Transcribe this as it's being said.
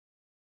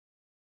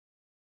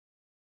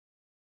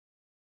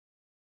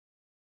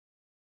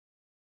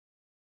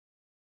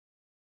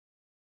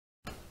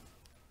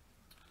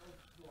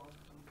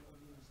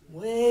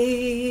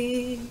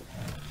Wading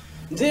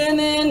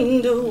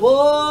in the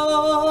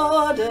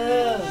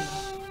water,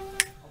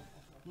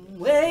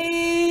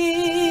 wading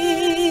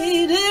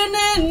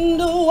in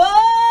the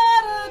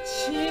water,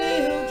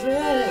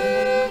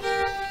 children,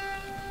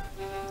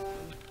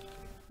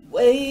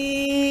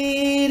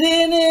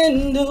 wading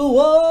in the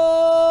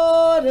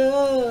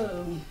water.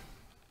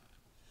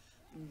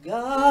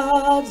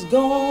 God's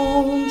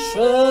gonna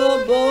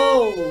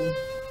trouble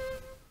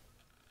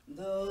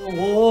the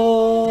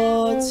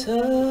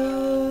water.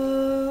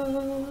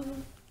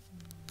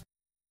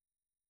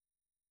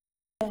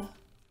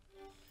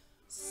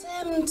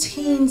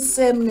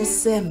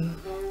 1777,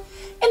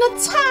 in a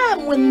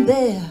time when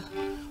there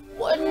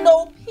were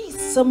no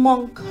peace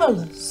among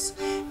colors,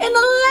 in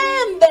a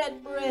land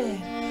that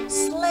bred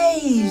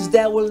slaves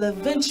that will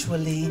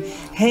eventually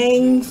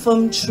hang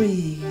from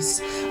trees,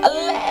 a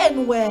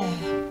land where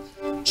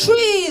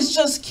trees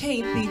just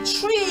can't be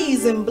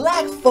trees and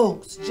black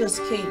folks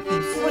just can't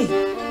be free.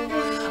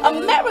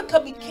 America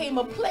became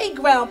a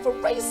playground for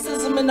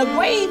racism and a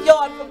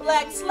graveyard for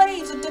black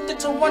slaves addicted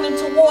to running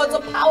towards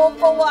a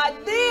powerful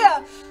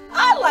idea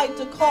I like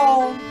to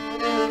call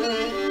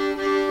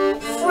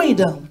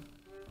freedom.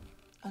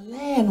 A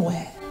land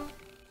where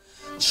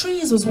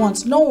trees was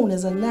once known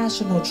as a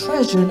national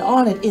treasure and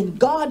honored in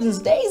gardens.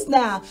 Days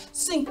now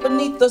sink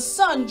beneath the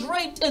sun,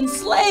 draped in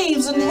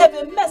slaves and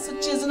heavy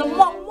messages, and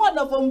among one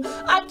of them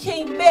I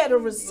can't bear to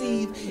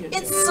receive.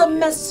 It's a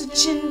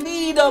message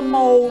indeed, my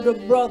older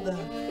brother.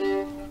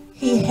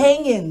 He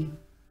hanging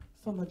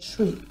from a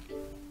tree.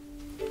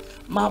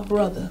 My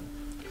brother,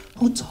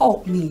 who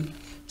taught me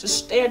to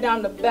stare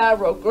down the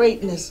barrel of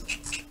greatness.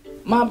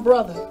 My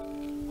brother,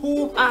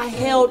 whom I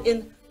held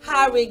in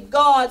high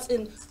regards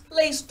and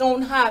placed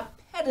on high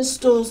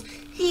pedestals,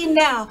 he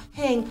now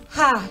hang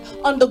high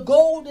under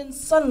golden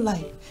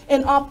sunlight.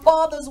 And our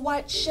father's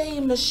white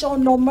shame to show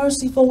no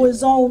mercy for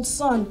his own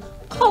son,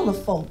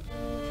 colorful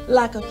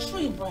like a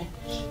tree branch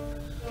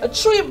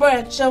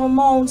of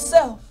my own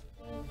self.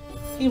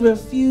 He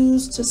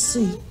refused to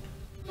see.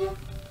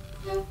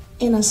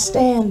 And I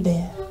stand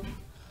there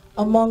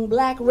among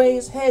black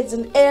raised heads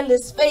and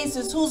airless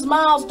faces whose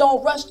mouths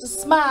don't rush to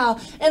smile.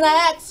 And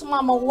I ask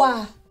Mama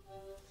why.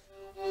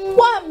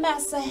 Why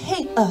Massa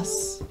hate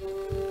us?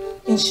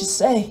 And she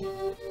say,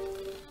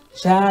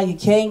 child, you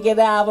can't get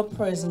out of a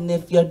prison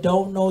if you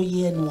don't know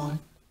you're in one.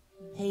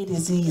 Hate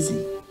is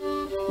easy.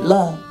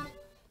 Love,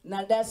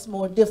 now that's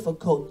more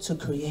difficult to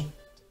create.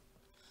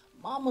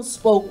 Mama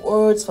spoke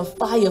words for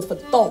fire, for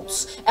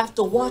thoughts,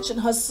 after watching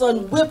her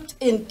son whipped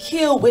and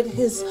killed with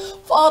his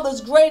father's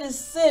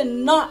greatest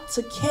sin, not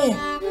to care.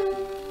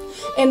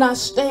 And I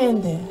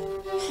stand there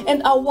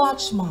and I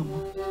watch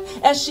Mama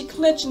as she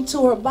clenches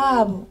into her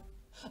Bible,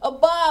 a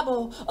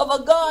Bible of a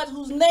God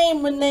whose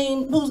name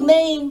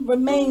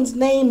remains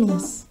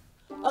nameless,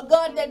 a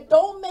God that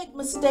don't make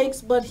mistakes,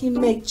 but he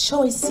make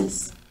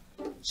choices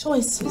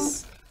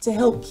to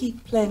help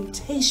keep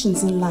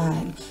plantations in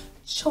line,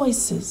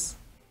 choices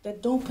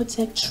that don't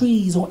protect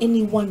trees or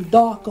anyone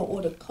darker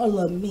or the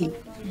color of me.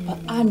 But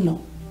I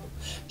know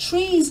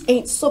trees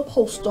ain't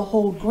supposed to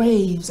hold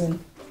graves, and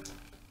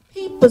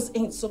peoples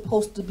ain't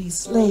supposed to be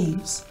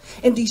slaves.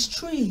 And these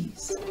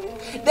trees,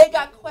 they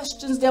got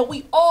questions that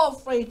we all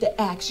afraid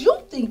to ask. You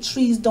think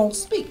trees don't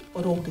speak,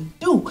 but oh, they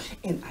do.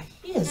 And I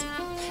hear them.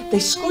 They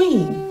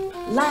scream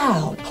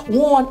loud,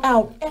 worn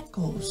out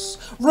echoes.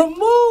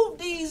 Remove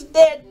these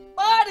dead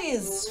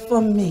bodies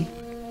from me.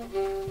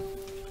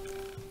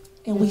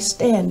 And we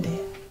stand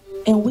there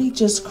and we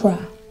just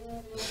cry.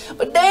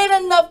 But there ain't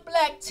enough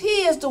black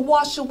tears to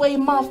wash away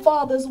my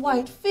father's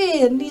white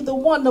fear. Neither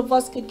one of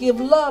us could give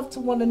love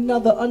to one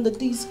another under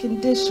these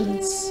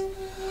conditions.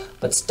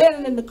 But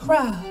standing in the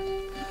crowd,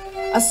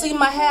 I see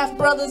my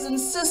half-brothers and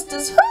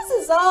sisters. Hers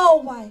is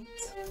all white.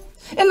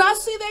 And I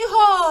see their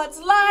hearts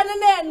lying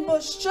in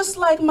ambush just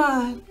like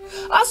mine.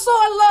 I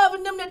saw a love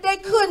in them that they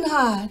couldn't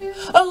hide.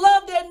 A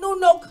love that knew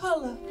no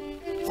color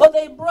for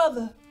their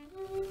brother.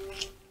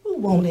 Who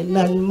wanted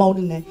nothing more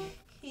than to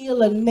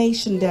heal a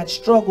nation that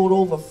struggled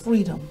over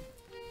freedom?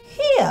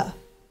 Here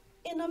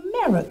in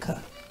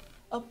America,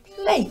 a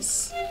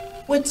place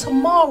where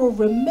tomorrow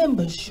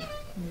remembers you.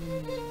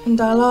 And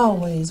I'll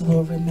always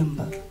will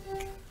remember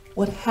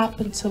what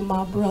happened to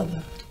my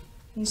brother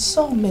and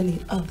so many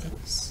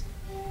others.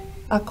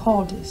 I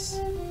call this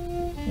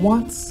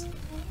Once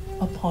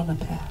Upon a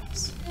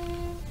Past.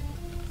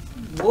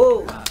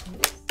 Whoa.